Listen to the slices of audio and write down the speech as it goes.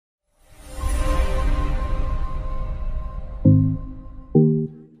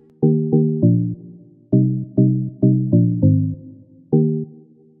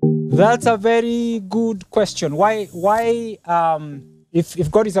That's a very good question. Why,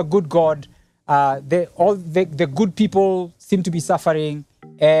 if God is a good God, the good people seem to be suffering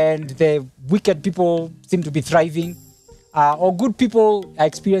and the wicked people seem to be thriving, or good people are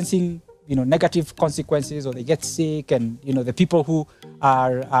experiencing, negative consequences, or they get sick, and, the people who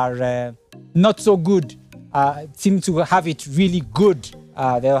are not so good seem to have it really good.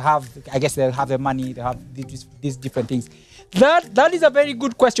 They'll have the money, they'll have these different things. That is a very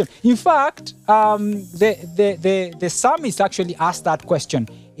good question. In fact, the psalmist actually asked that question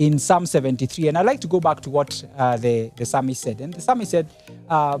in Psalm 73, and I'd like to go back to what the psalmist said. And the psalmist said,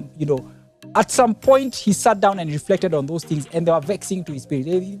 at some point he sat down and reflected on those things, and they were vexing to his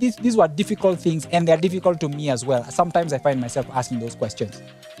spirit. These were difficult things, and they're difficult to me as well. Sometimes I find myself asking those questions.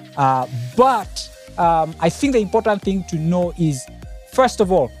 But I think the important thing to know is, first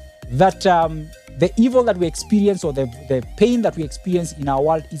of all, that the evil that we experience, or the pain that we experience in our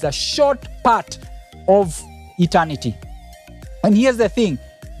world, is a short part of eternity. And here's the thing.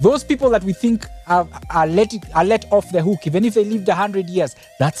 Those people that we think are let off the hook, even if they lived 100 years,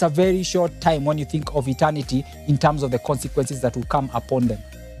 that's a very short time when you think of eternity in terms of the consequences that will come upon them.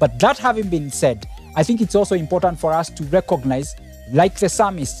 But that having been said, I think it's also important for us to recognize, like the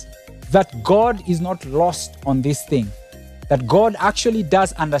psalmist, that God is not lost on this thing. That God actually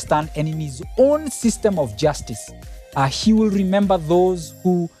does understand, and in his own system of justice, he will remember those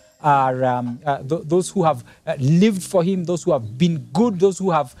who are those who have lived for him, those who have been good, those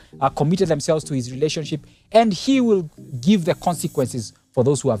who have committed themselves to his relationship, and he will give the consequences for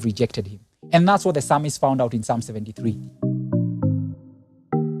those who have rejected him. And that's what the psalmist found out in Psalm 73.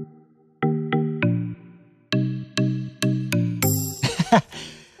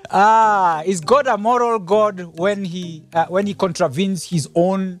 Is God a moral God when he contravenes his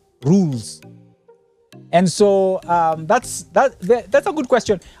own rules? And so that's a good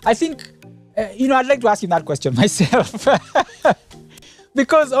question. I think I'd like to ask him that question myself.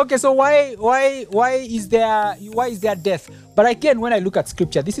 Because so why is there death? But again, when I look at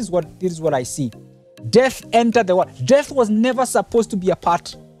scripture, this is what I see. Death entered the world. Death was never supposed to be a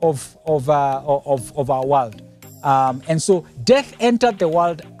part of our world. And so death entered the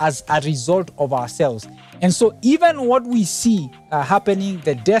world as a result of ourselves. And so even what we see happening,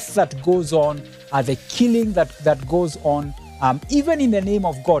 the death that goes on, the killing that goes on, even in the name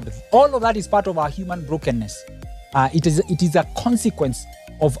of God, all of that is part of our human brokenness. It is a consequence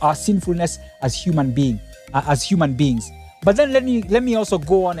of our sinfulness as human beings. But then let me also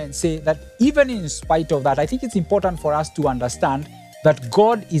go on and say that even in spite of that, I think it's important for us to understand that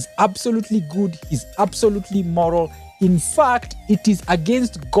God is absolutely good, he's absolutely moral. In fact, it is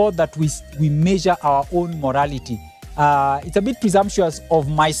against God that we measure our own morality. It's a bit presumptuous of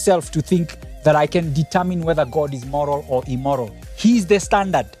myself to think that I can determine whether God is moral or immoral. He's the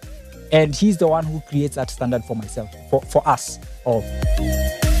standard, and he's the one who creates that standard for myself, for us all.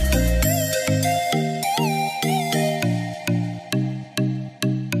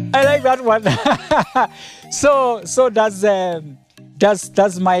 I like that one. So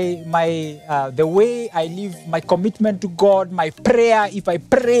does my the way I live, my commitment to God, my prayer, if I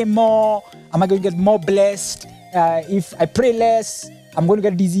pray more, am I going to get more blessed? If I pray less, I'm going to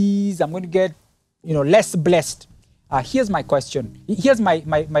get disease, I'm going to get less blessed. Here's my question. Here's my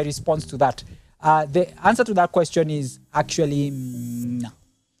response to that. The answer to that question is actually no.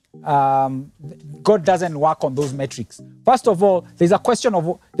 God doesn't work on those metrics. First of all, there's the question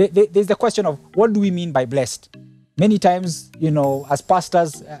of what do we mean by blessed? Many times, as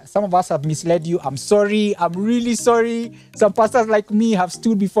pastors, some of us have misled you. I'm sorry. I'm really sorry. Some pastors like me have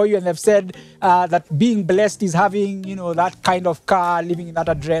stood before you and have said that being blessed is having, that kind of car, living in that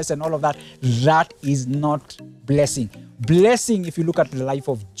address and all of that. That is not blessing. Blessing, if you look at the life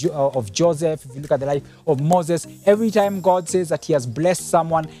of Joseph, if you look at the life of Moses, every time God says that he has blessed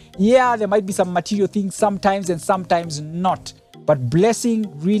someone, there might be some material things sometimes and sometimes not. But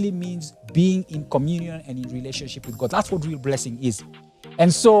blessing really means being in communion and in relationship with God. That's what real blessing is.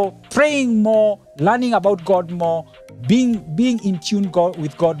 And so praying more, learning about God more, being in tune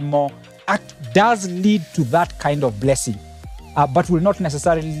with God more, does lead to that kind of blessing, but will not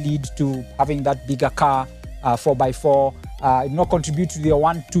necessarily lead to having that bigger car, 4x4, not contribute to the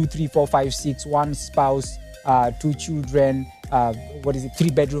 1, 2, 3, 4, 5, 6, one spouse, 2 children,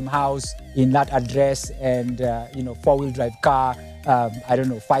 3-bedroom house in that address, and 4-wheel drive car,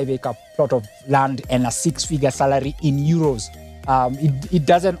 5-acre plot of land, and a 6-figure salary in euros. It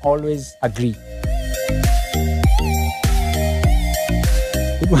doesn't always agree.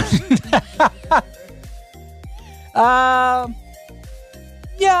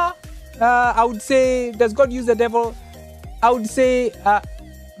 I would say, does God use the devil? I would say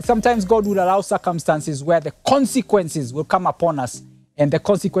sometimes God will allow circumstances where the consequences will come upon us, and the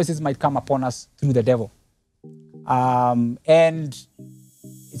consequences might come upon us through the devil. And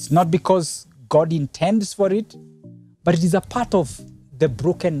it's not because God intends for it, but it is a part of the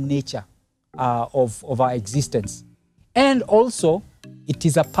broken nature of our existence. And also, it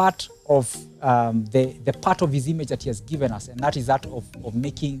is a part of the part of his image that he has given us, and that is that of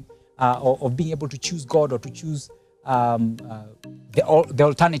making, of being able to choose God or to choose the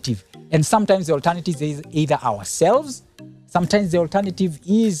alternative. And sometimes the alternative is either ourselves, sometimes the alternative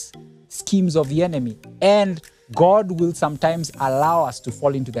is schemes of the enemy. And God will sometimes allow us to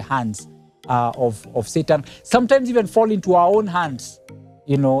fall into the hands of Satan, sometimes even fall into our own hands,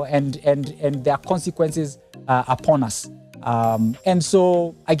 you know, and there are consequences upon us. And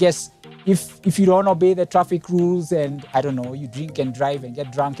so I guess if you don't obey the traffic rules and, I don't know, you drink and drive and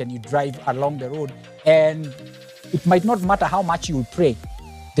get drunk and you drive along the road, and it might not matter how much you pray,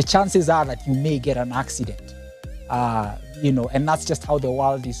 the chances are that you may get an accident, you know, and that's just how the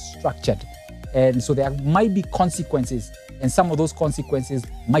world is structured. And so there might be consequences, and some of those consequences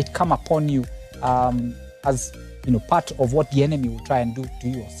might come upon you as, you know, part of what the enemy will try and do to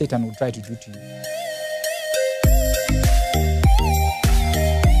you, or Satan will try to do to you.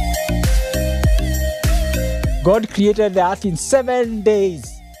 God created the earth in 7 days.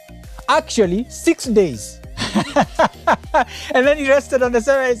 Actually, 6 days. And then he rested on the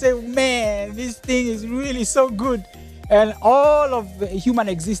seventh and said, man, this thing is really so good. And all of human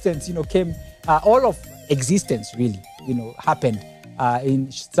existence, you know, came, all of existence really, you know, happened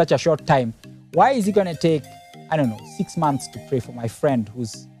in such a short time. Why is it going to take, I don't know, 6 months to pray for my friend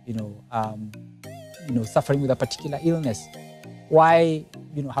who's, you know, suffering with a particular illness? Why,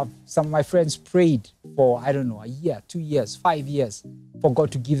 you know, have some of my friends prayed for, I don't know, a year, 2 years, 5 years for God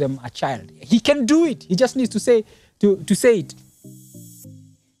to give them a child? He can do it. He just needs to say it.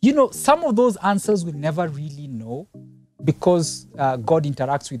 You know, some of those answers we never really know because God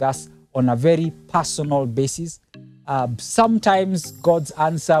interacts with us on a very personal basis. Sometimes God's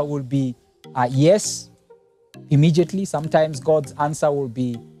answer will be yes, immediately. Sometimes God's answer will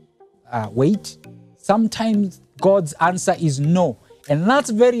be wait. Sometimes God's answer is no. And that's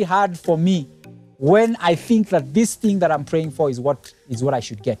very hard for me when I think that this thing that I'm praying for is what I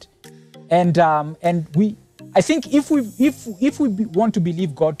should get. And I think if we want to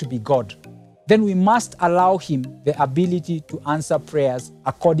believe God to be God, then we must allow him the ability to answer prayers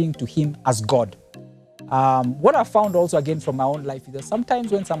according to him as God. What I found also, again, from my own life is that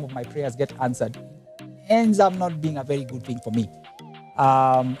sometimes when some of my prayers get answered, it ends up not being a very good thing for me.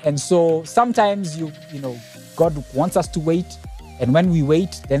 And so sometimes you know, God wants us to wait, and when we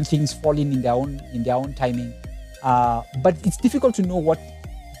wait, then things fall in their own timing. But it's difficult to know what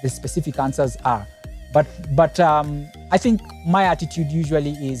the specific answers are. But I think my attitude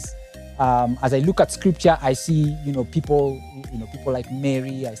usually is, as I look at Scripture, I see, you know, people like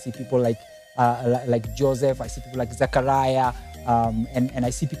Mary, I see people like Joseph, I see people like Zechariah, and I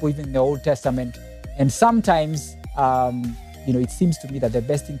see people even in the Old Testament. And sometimes, you know, it seems to me that the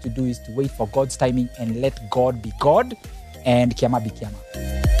best thing to do is to wait for God's timing and let God be God and Kiama be Kiama.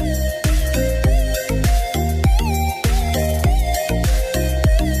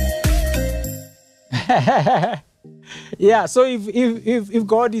 Yeah, so if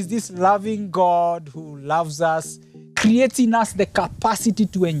God is this loving God who loves us, creates in us the capacity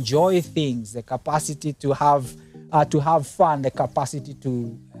to enjoy things, the capacity to have fun, the capacity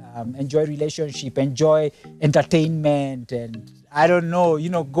to enjoy relationship, enjoy entertainment, and I don't know, you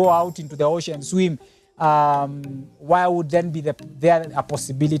know, go out into the ocean, swim. Why would then be there a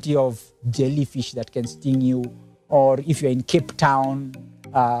possibility of jellyfish that can sting you, or if you're in Cape Town,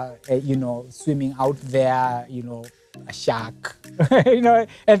 you know, swimming out there, you know, a shark, you know,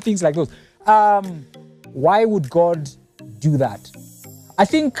 and things like those. Why would God do that? I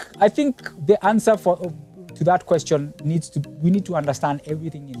think the answer to that question we need to understand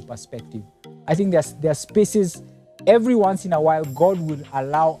everything in perspective. I think there are spaces every once in a while God will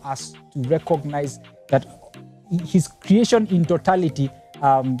allow us to recognize that his creation in totality,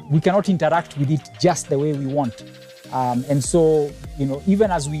 we cannot interact with it just the way we want. And so, you know,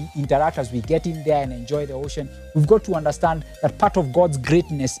 even as we interact, as we get in there and enjoy the ocean, we've got to understand that part of God's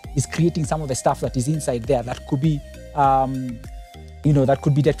greatness is creating some of the stuff that is inside there that could be, you know, that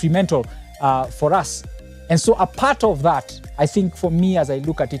could be detrimental for us. And so a part of that, I think for me, as I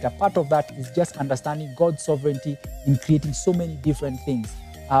look at it, a part of that is just understanding God's sovereignty in creating so many different things.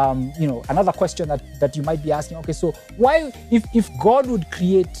 You know, another question that you might be asking, okay, so why, if God would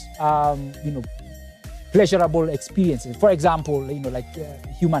create, you know, pleasurable experiences, for example, you know, like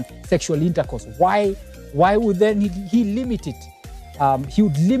human sexual intercourse, why would then he limit it? he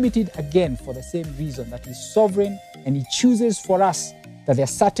would limit it again for the same reason, that he's sovereign and he chooses for us that there are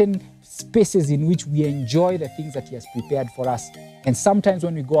certain spaces in which we enjoy the things that he has prepared for us. And sometimes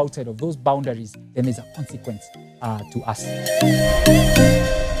when we go outside of those boundaries, then there's a consequence to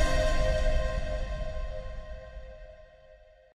us.